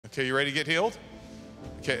Okay, you ready to get healed?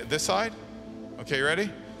 Okay, this side. Okay, you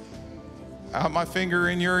ready? Out my finger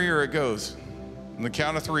in your ear it goes. On the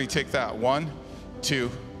count of 3, take that. 1,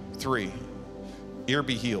 2, 3. Ear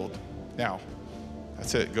be healed. Now,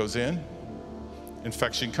 that's it. Goes in.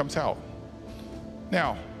 Infection comes out.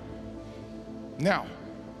 Now. Now.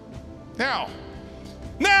 Now.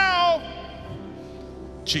 Now.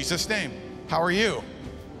 Jesus' name. How are you?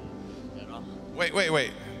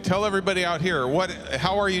 Wait. Tell everybody out here,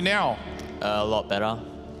 how are you now? A lot better.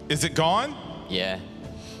 Is it gone? Yeah.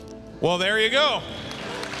 Well, there you go.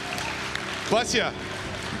 Bless you.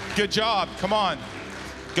 Good job. Come on.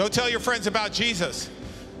 Go tell your friends about Jesus.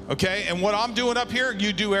 Okay? And what I'm doing up here,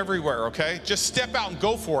 you do everywhere, okay? Just step out and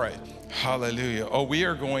go for it. Hallelujah. Oh, we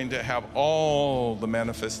are going to have all the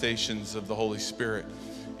manifestations of the Holy Spirit.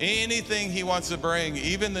 Anything he wants to bring,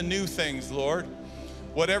 even the new things, Lord.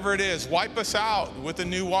 Whatever it is, wipe us out with the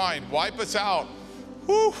new wine. Wipe us out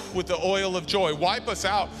with the oil of joy. Wipe us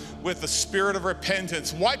out with the spirit of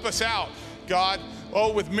repentance. Wipe us out, God,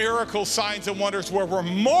 with miracles, signs, and wonders where we're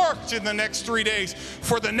marked in the next 3 days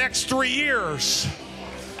for the next 3 years.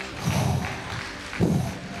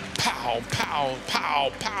 Pow, pow,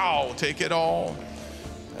 pow, pow. Take it all.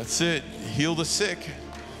 That's it. Heal the sick.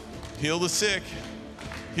 Heal the sick.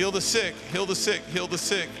 Heal the sick. Heal the sick. Heal the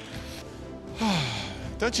sick.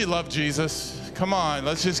 Don't you love Jesus? Come on,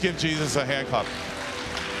 let's just give Jesus a hand clap.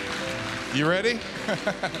 You ready?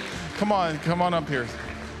 Come on up here.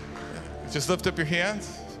 Just lift up your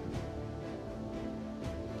hands.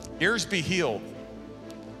 Ears be healed.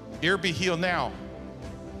 Ear be healed now.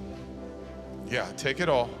 Yeah, take it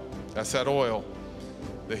all. That's that oil.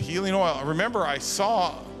 The healing oil. Remember, I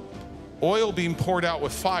saw oil being poured out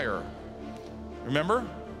with fire. Remember?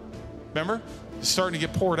 It's starting to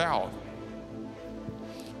get poured out.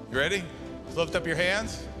 You ready? Lift up your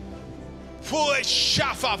hands. Vost.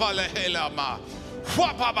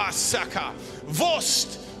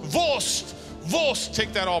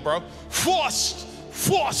 Take that all, bro. Vost.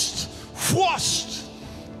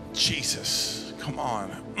 Jesus. Come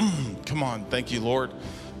on. Come on. Thank you, Lord.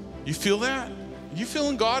 You feel that? You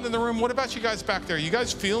feeling God in the room? What about you guys back there? You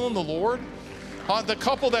guys feeling the Lord? The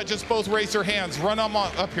couple that just both raised their hands, run on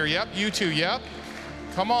up here. Yep, you too. Yep.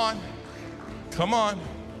 Come on.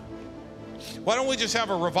 Why don't we just have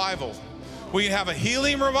a revival? We can have a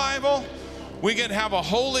healing revival. We can have a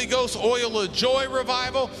Holy Ghost oil of joy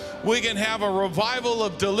revival. We can have a revival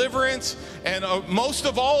of deliverance. And most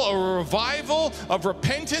of all, a revival of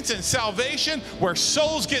repentance and salvation where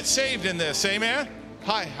souls get saved in this. Amen?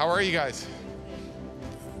 Hi, how are you guys?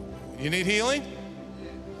 You need healing?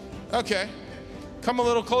 Okay. Come a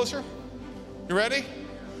little closer. You ready?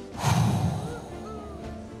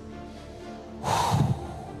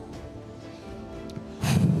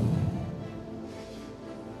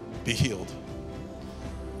 Be healed.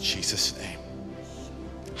 In Jesus' name.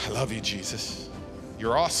 I love you, Jesus.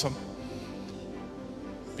 You're awesome.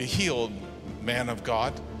 Be healed, man of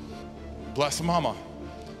God. Bless Mama.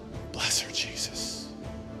 Bless her, Jesus.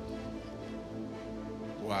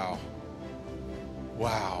 Wow.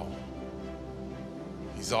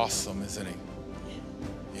 He's awesome, isn't he?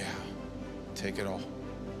 Yeah. Take it all.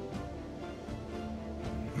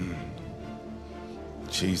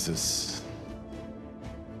 Jesus.